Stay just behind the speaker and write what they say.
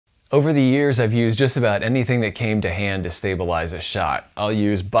Over the years, I've used just about anything that came to hand to stabilize a shot. I'll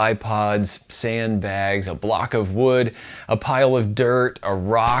use bipods, sandbags, a block of wood, a pile of dirt, a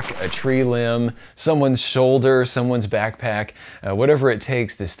rock, a tree limb, someone's shoulder, someone's backpack, whatever it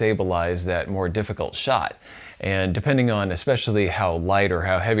takes to stabilize that more difficult shot. And depending on especially how light or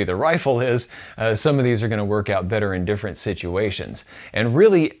how heavy the rifle is, some of these are going to work out better in different situations. And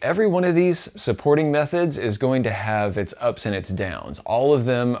really, every one of these supporting methods is going to have its ups and its downs. All of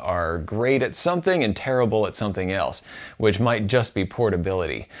them are great at something and terrible at something else, which might just be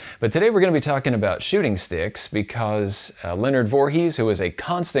portability. But today we're going to be talking about shooting sticks because Leonard Voorhees, who is a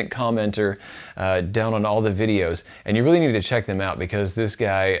constant commenter down on all the videos, and you really need to check them out because this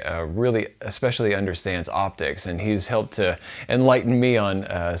guy really especially understands optics. And he's helped to enlighten me on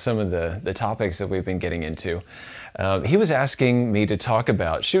some of the topics that we've been getting into. He was asking me to talk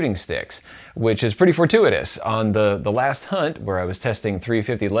about shooting sticks, which is pretty fortuitous. On the last hunt where I was testing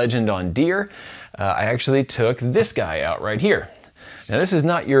 350 Legend on deer, I actually took this guy out right here. Now this is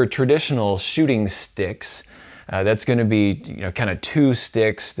not your traditional shooting sticks. That's going to be kind of two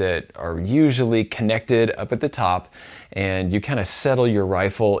sticks that are usually connected up at the top, and you kind of settle your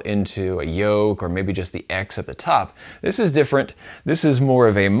rifle into a yoke or maybe just the X at the top. This is different. This is more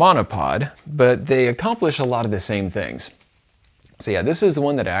of a monopod, but they accomplish a lot of the same things. So yeah, this is the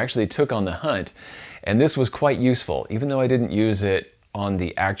one that I actually took on the hunt, and this was quite useful, even though I didn't use it on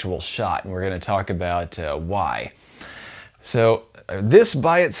the actual shot, and we're going to talk about why. So this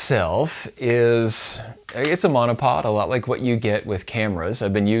by itself it's a monopod, a lot like what you get with cameras.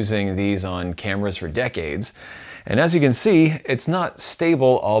 I've been using these on cameras for decades. And as you can see, it's not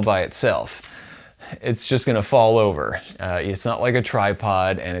stable all by itself. It's just going to fall over. It's not like a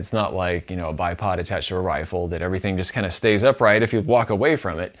tripod, and it's not like a bipod attached to a rifle that everything just kind of stays upright if you walk away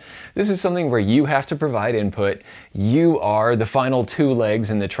from it. This is something where you have to provide input. You are the final two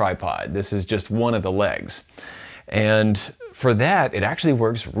legs in the tripod. This is just one of the legs. And for that, it actually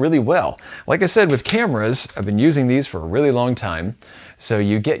works really well. Like I said, with cameras, I've been using these for a really long time. So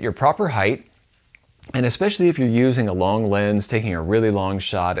you get your proper height, and especially if you're using a long lens, taking a really long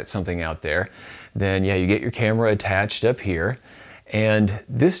shot at something out there, then yeah, you get your camera attached up here, and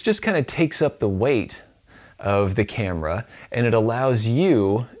this just kind of takes up the weight of the camera, and it allows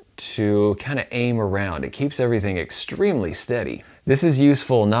you to kind of aim around. It keeps everything extremely steady. This is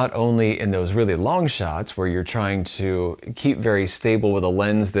useful not only in those really long shots where you're trying to keep very stable with a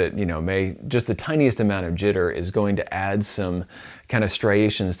lens that, may just the tiniest amount of jitter is going to add some kind of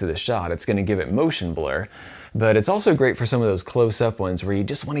striations to the shot. It's going to give it motion blur. But it's also great for some of those close-up ones where you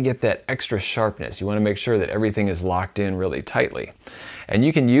just want to get that extra sharpness. You want to make sure that everything is locked in really tightly. And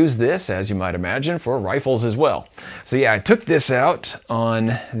you can use this, as you might imagine, for rifles as well. So yeah, I took this out on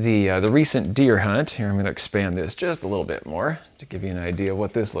the recent deer hunt. Here, I'm going to expand this just a little bit more to give you an idea of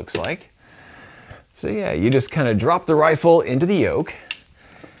what this looks like. So yeah, you just kind of drop the rifle into the yoke,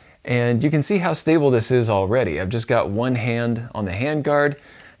 and you can see how stable this is already. I've just got one hand on the handguard.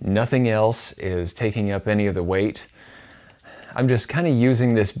 Nothing else is taking up any of the weight. I'm just kind of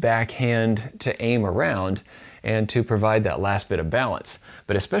using this back hand to aim around and to provide that last bit of balance.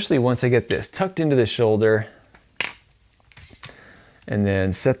 But especially once I get this tucked into the shoulder and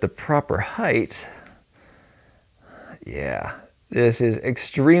then set the proper height, yeah, this is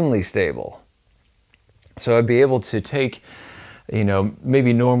extremely stable. So I'd be able to take,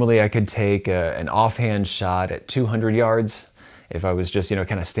 maybe normally I could take an offhand shot at 200 yards. If I was just,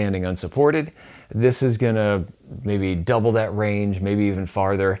 kind of standing unsupported. This is gonna maybe double that range, maybe even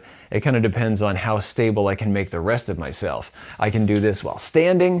farther. It kind of depends on how stable I can make the rest of myself. I can do this while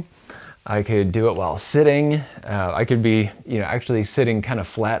standing. I could do it while sitting. I could be, actually sitting kind of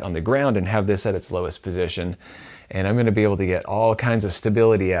flat on the ground and have this at its lowest position. And I'm gonna be able to get all kinds of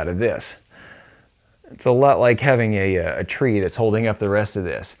stability out of this. It's a lot like having a tree that's holding up the rest of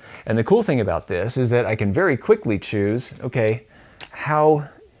this. And the cool thing about this is that I can very quickly choose, okay, how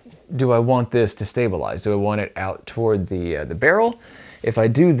do I want this to stabilize? Do I want it out toward the barrel? If I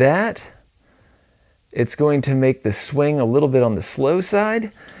do that, it's going to make the swing a little bit on the slow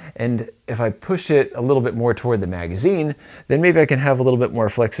side. And if I push it a little bit more toward the magazine, then maybe I can have a little bit more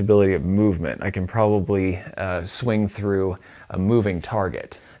flexibility of movement. I can probably swing through a moving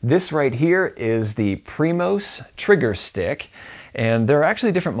target. This right here is the Primos Trigger Stick. And there are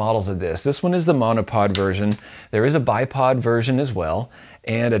actually different models of this. This one is the monopod version. There is a bipod version as well,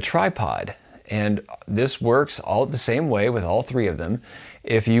 and a tripod. And this works all the same way with all three of them.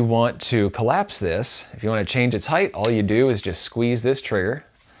 If you want to collapse this, if you want to change its height, all you do is just squeeze this trigger,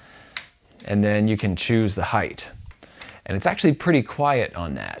 and then you can choose the height. And it's actually pretty quiet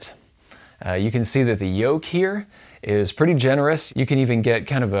on that. You can see that the yoke here is pretty generous. You can even get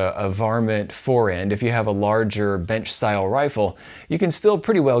kind of a varmint forend. If you have a larger bench style rifle, you can still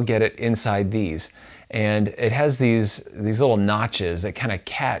pretty well get it inside these. And it has these little notches that kind of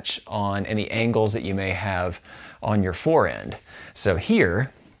catch on any angles that you may have on your forend. So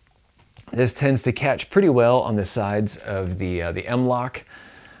here, this tends to catch pretty well on the sides of the M-lock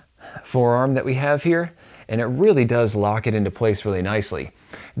forearm that we have here, and it really does lock it into place really nicely.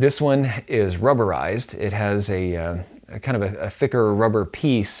 This one is rubberized. It has a kind of a thicker rubber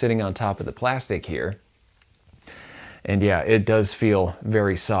piece sitting on top of the plastic here. And yeah, it does feel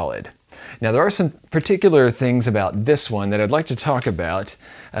very solid. Now there are some particular things about this one that I'd like to talk about,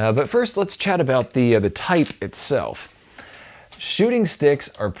 but first let's chat about the type itself. Shooting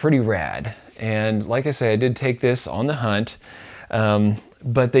sticks are pretty rad, and like I say, I did take this on the hunt,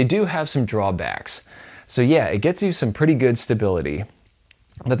 but they do have some drawbacks. So yeah, it gets you some pretty good stability.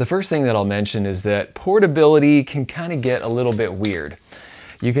 But the first thing that I'll mention is that portability can kind of get a little bit weird.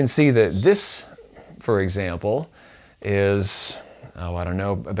 You can see that this, for example, is, oh, I don't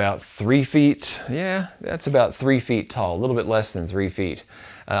know, about 3 feet. Yeah, that's about 3 feet tall, a little bit less than 3 feet.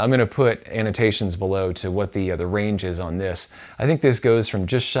 I'm going to put annotations below to what the range is on this. I think this goes from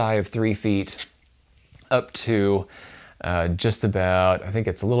just shy of 3 feet up to just about, I think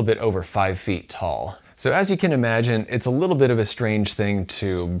it's a little bit over 5 feet tall. So as you can imagine, it's a little bit of a strange thing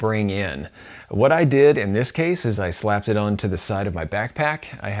to bring in. What I did in this case is I slapped it onto the side of my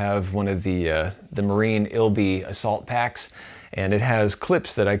backpack. I have one of the Marine Ilby assault packs, and it has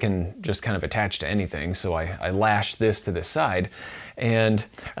clips that I can just kind of attach to anything. So I lashed this to the side, and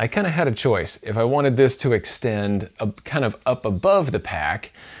I kind of had a choice. If I wanted this to extend kind of up above the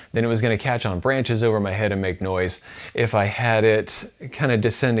pack, then it was going to catch on branches over my head and make noise. If I had it kind of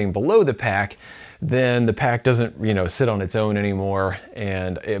descending below the pack, then the pack doesn't, sit on its own anymore,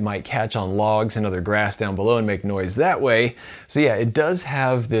 and it might catch on logs and other grass down below and make noise that way. So yeah, it does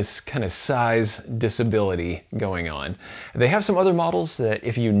have this kind of size disability going on. They have some other models that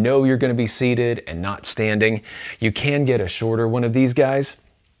if you know you're going to be seated and not standing, you can get a shorter one of these guys.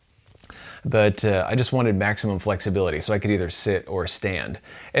 But I just wanted maximum flexibility, so I could either sit or stand.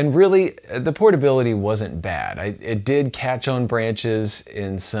 And really, the portability wasn't bad. It did catch on branches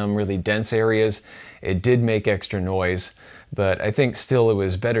in some really dense areas. It did make extra noise, but I think still it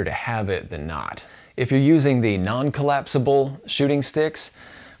was better to have it than not. If you're using the non-collapsible shooting sticks,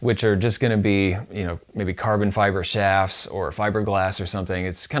 which are just going to be, maybe carbon fiber shafts or fiberglass or something,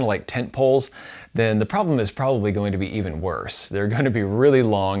 it's kind of like tent poles, then the problem is probably going to be even worse. They're going to be really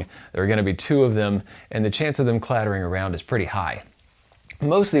long, there are going to be 2 of them, and the chance of them clattering around is pretty high.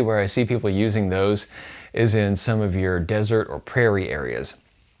 Mostly where I see people using those is in some of your desert or prairie areas,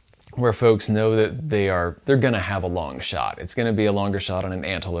 where folks know that they're going to have a long shot. It's going to be a longer shot on an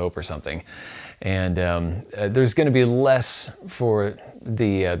antelope or something. And there's going to be less for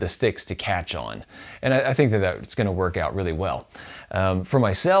the sticks to catch on. And I think that's going to work out really well. For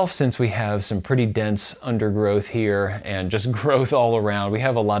myself, since we have some pretty dense undergrowth here and just growth all around, we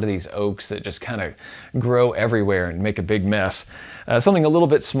have a lot of these oaks that just kind of grow everywhere and make a big mess. Something a little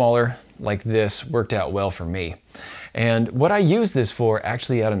bit smaller like this worked out well for me. And what I used this for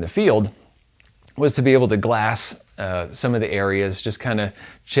actually out in the field was to be able to glass some of the areas, just kind of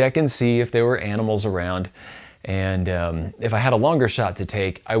check and see if there were animals around. And if I had a longer shot to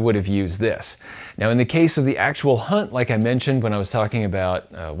take, I would have used this. Now in the case of the actual hunt, like I mentioned when I was talking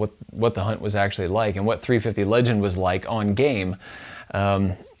about what the hunt was actually like and what 350 Legend was like on game,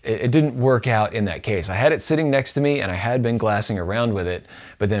 it didn't work out in that case. I had it sitting next to me and I had been glassing around with it,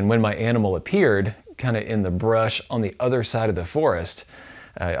 but then when my animal appeared kind of in the brush on the other side of the forest,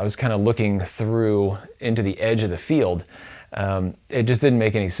 I was kind of looking through into the edge of the field. It just didn't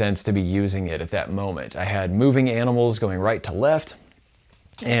make any sense to be using it at that moment. I had moving animals going right to left,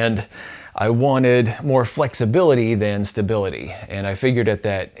 and I wanted more flexibility than stability. And I figured at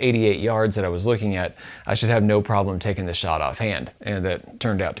that 88 yards that I was looking at, I should have no problem taking the shot offhand. And that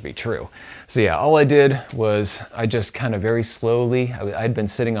turned out to be true. So yeah, all I did was I just kind of very slowly, I'd been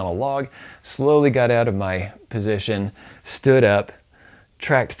sitting on a log, slowly got out of my position, stood up,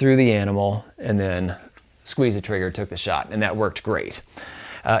 tracked through the animal, and then squeezed the trigger, took the shot, and that worked great.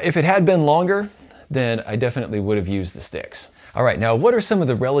 If it had been longer, then I definitely would have used the sticks. All right, now what are some of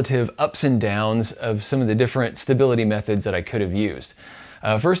the relative ups and downs of some of the different stability methods that I could have used?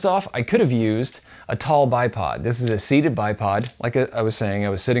 First off, I could have used a tall bipod. This is a seated bipod. Like I was saying, I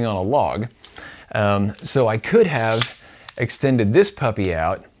was sitting on a log. So I could have extended this puppy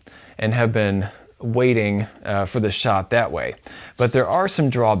out and have been waiting for the shot that way. But there are some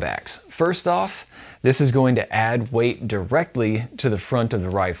drawbacks. First off, this is going to add weight directly to the front of the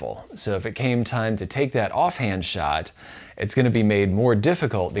rifle. So if it came time to take that offhand shot, it's going to be made more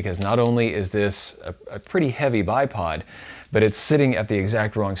difficult because not only is this a pretty heavy bipod, but it's sitting at the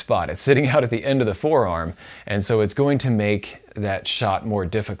exact wrong spot. It's sitting out at the end of the forearm, and so it's going to make that shot more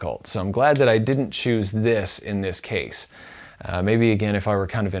difficult. So I'm glad that I didn't choose this in this case. Maybe again, if I were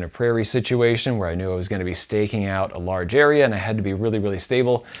kind of in a prairie situation where I knew I was going to be staking out a large area and I had to be really, really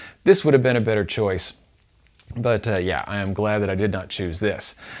stable, this would have been a better choice. But yeah, I am glad that I did not choose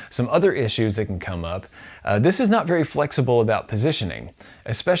this. Some other issues that can come up. This is not very flexible about positioning,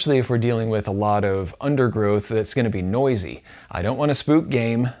 especially if we're dealing with a lot of undergrowth that's going to be noisy. I don't want to spook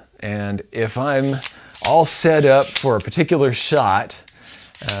game, and if I'm all set up for a particular shot,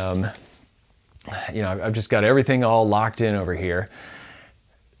 you know, I've just got everything all locked in over here,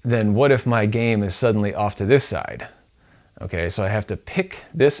 then what if my game is suddenly off to this side? Okay, so I have to pick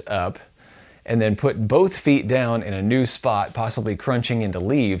this up and then put both feet down in a new spot, possibly crunching into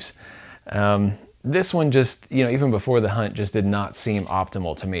leaves. This one just, you know, even before the hunt, just did not seem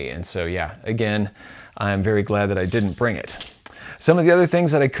optimal to me. And so yeah, again, I'm very glad that I didn't bring it. Some of the other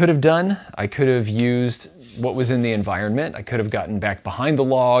things that I could have done, I could have used what was in the environment. I could have gotten back behind the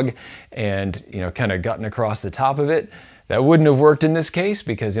log and, you know, kind of gotten across the top of it. That wouldn't have worked in this case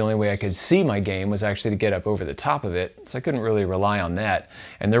because the only way I could see my game was actually to get up over the top of it, so I couldn't really rely on that.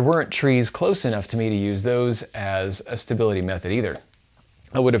 And there weren't trees close enough to me to use those as a stability method either.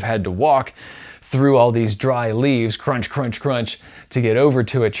 I would have had to walk through all these dry leaves, crunch, crunch, crunch, to get over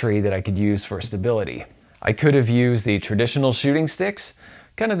to a tree that I could use for stability. I could have used the traditional shooting sticks.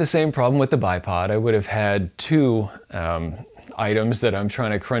 Kind of the same problem with the bipod. I would have had two items that I'm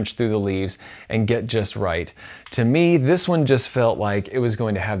trying to crunch through the leaves and get just right. To me, this one just felt like it was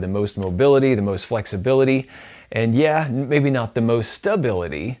going to have the most mobility, the most flexibility, and yeah, maybe not the most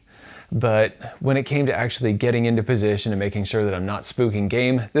stability, but when it came to actually getting into position and making sure that I'm not spooking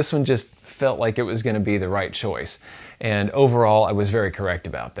game, this one just felt like it was going to be the right choice. And overall, I was very correct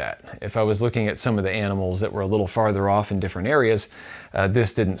about that. If I was looking at some of the animals that were a little farther off in different areas,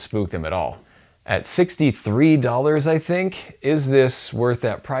 this didn't spook them at all. At $63, I think, is this worth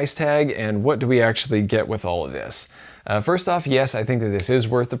that price tag, and what do we actually get with all of this? First off, yes, I think that this is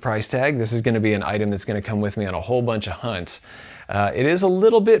worth the price tag. This is going to be an item that's going to come with me on a whole bunch of hunts. It is a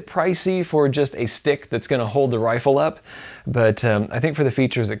little bit pricey for just a stick that's going to hold the rifle up, but I think for the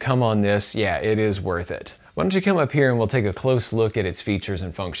features that come on this, yeah, it is worth it. Why don't you come up here and we'll take a close look at its features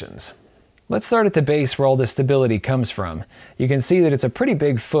and functions. Let's start at the base where all the stability comes from. You can see that it's a pretty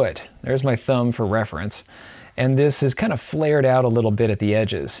big foot. There's my thumb for reference. And this is kind of flared out a little bit at the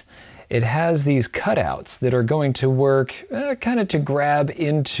edges. It has these cutouts that are going to work kind of to grab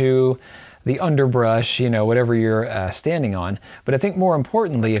into the underbrush, you know, whatever you're standing on. But I think more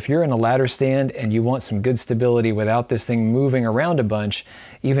importantly, if you're in a ladder stand and you want some good stability without this thing moving around a bunch,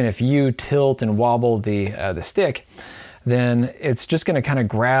 even if you tilt and wobble the stick, then it's just going to kind of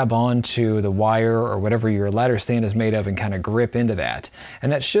grab onto the wire or whatever your ladder stand is made of and kind of grip into that.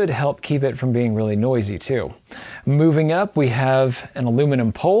 And that should help keep it from being really noisy too. Moving up, we have an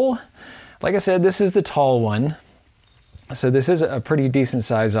aluminum pole. Like I said, this is the tall one. So this is a pretty decent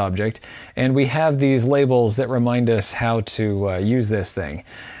size object, and we have these labels that remind us how to use this thing.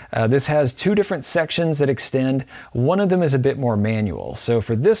 This has two different sections that extend. One of them is a bit more manual. So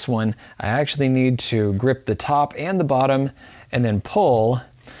for this one, I actually need to grip the top and the bottom and then pull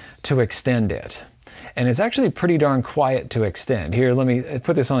to extend it. And it's actually pretty darn quiet to extend. Here, let me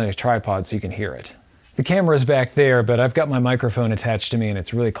put this on a tripod so you can hear it. The camera's back there, but I've got my microphone attached to me and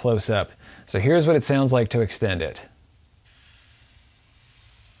it's really close up. So here's what it sounds like to extend it.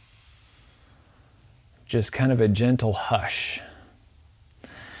 Just kind of a gentle hush.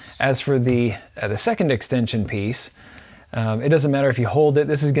 As for the second extension piece, it doesn't matter if you hold it.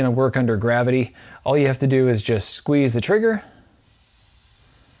 This is going to work under gravity. All you have to do is just squeeze the trigger.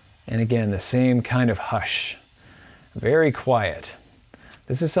 And again, the same kind of hush. Very quiet.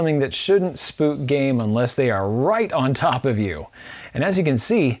 This is something that shouldn't spook game unless they are right on top of you. And as you can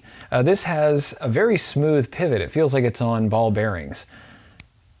see, this has a very smooth pivot. It feels like it's on ball bearings.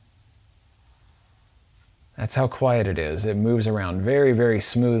 That's how quiet it is. It moves around very, very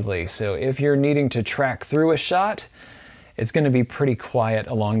smoothly. So if you're needing to track through a shot, it's going to be pretty quiet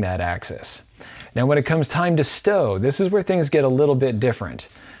along that axis. Now when it comes time to stow, this is where things get a little bit different.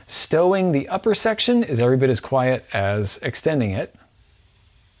 Stowing the upper section is every bit as quiet as extending it.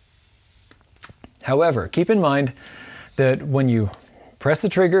 However, keep in mind that when you press the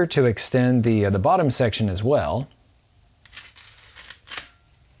trigger to extend the bottom section as well,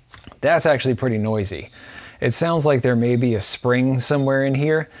 that's actually pretty noisy. It sounds like there may be a spring somewhere in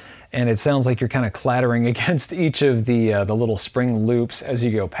here, and it sounds like you're kind of clattering against each of the little spring loops as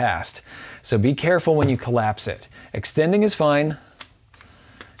you go past. So be careful when you collapse it. Extending is fine,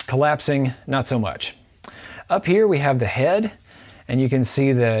 collapsing not so much. Up here we have the head, and you can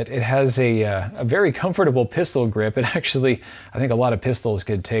see that it has a very comfortable pistol grip. It actually, I think a lot of pistols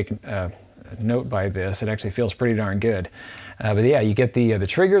could take note by this. It actually feels pretty darn good. But yeah, you get the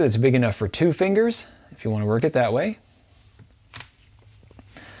trigger that's big enough for 2 fingers, if you want to work it that way.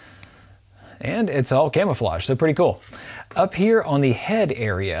 And it's all camouflage, so pretty cool. Up here on the head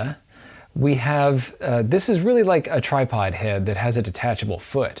area, we have, this is really like a tripod head that has a detachable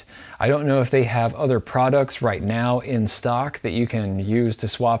foot. I don't know if they have other products right now in stock that you can use to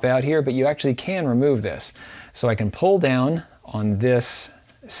swap out here, but you actually can remove this. So I can pull down on this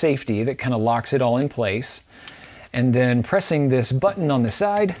safety that kind of locks it all in place, and then pressing this button on the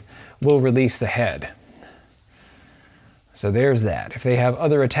side will release the head. So there's that. If they have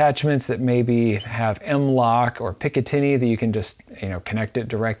other attachments that maybe have M-lock or Picatinny that you can just, you know, connect it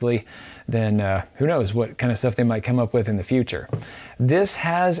directly, then who knows what kind of stuff they might come up with in the future. This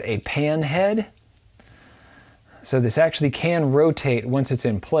has a pan head, so this actually can rotate once it's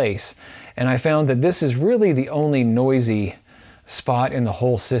in place, and I found that this is really the only noisy spot in the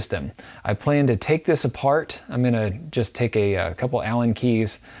whole system. I plan to take this apart. I'm gonna just take a couple Allen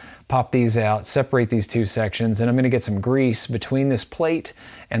keys, pop these out, separate these 2 sections, and I'm gonna get some grease between this plate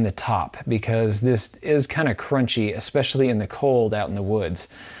and the top, because this is kind of crunchy, especially in the cold out in the woods.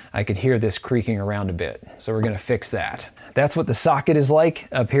 I could hear this creaking around a bit, so we're gonna fix that. That's what the socket is like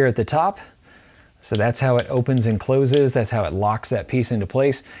up here at the top. So that's how it opens and closes. That's how it locks that piece into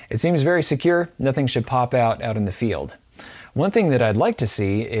place. It seems very secure. Nothing should pop out in the field. One thing that I'd like to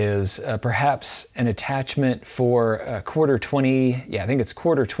see is perhaps an attachment for a quarter 20, yeah, I think it's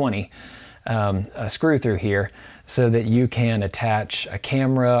quarter 20, a screw through here, so that you can attach a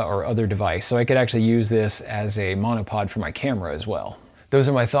camera or other device. So I could actually use this as a monopod for my camera as well. Those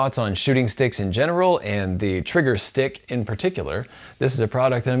are my thoughts on shooting sticks in general and the trigger stick in particular. This is a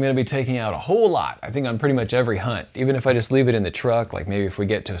product that I'm going to be taking out a whole lot, I think on pretty much every hunt. Even if I just leave it in the truck, like maybe if we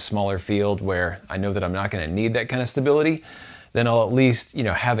get to a smaller field where I know that I'm not going to need that kind of stability, then I'll at least, you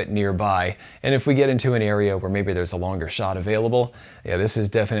know, have it nearby. And if we get into an area where maybe there's a longer shot available, yeah, this is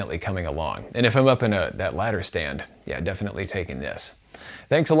definitely coming along. And if I'm up in that ladder stand, yeah, definitely taking this.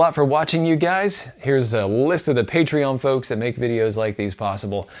 Thanks a lot for watching, you guys. Here's a list of the Patreon folks that make videos like these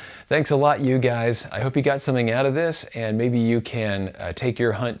possible. Thanks a lot, you guys. I hope you got something out of this, and maybe you can take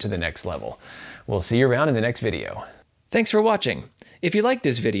your hunt to the next level. We'll see you around in the next video. Thanks for watching. If you liked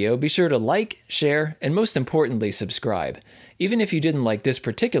this video, be sure to like, share, and most importantly, subscribe. Even if you didn't like this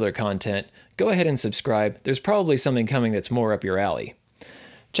particular content, go ahead and subscribe. There's probably something coming that's more up your alley.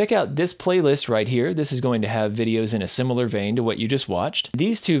 Check out this playlist right here. This is going to have videos in a similar vein to what you just watched.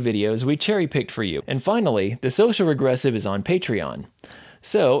 These 2 videos we cherry-picked for you. And finally, the Social Regressive is on Patreon.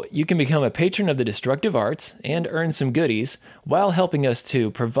 So you can become a patron of the destructive arts and earn some goodies while helping us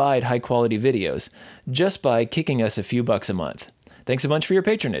to provide high-quality videos just by kicking us a few bucks a month. Thanks a bunch for your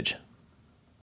patronage.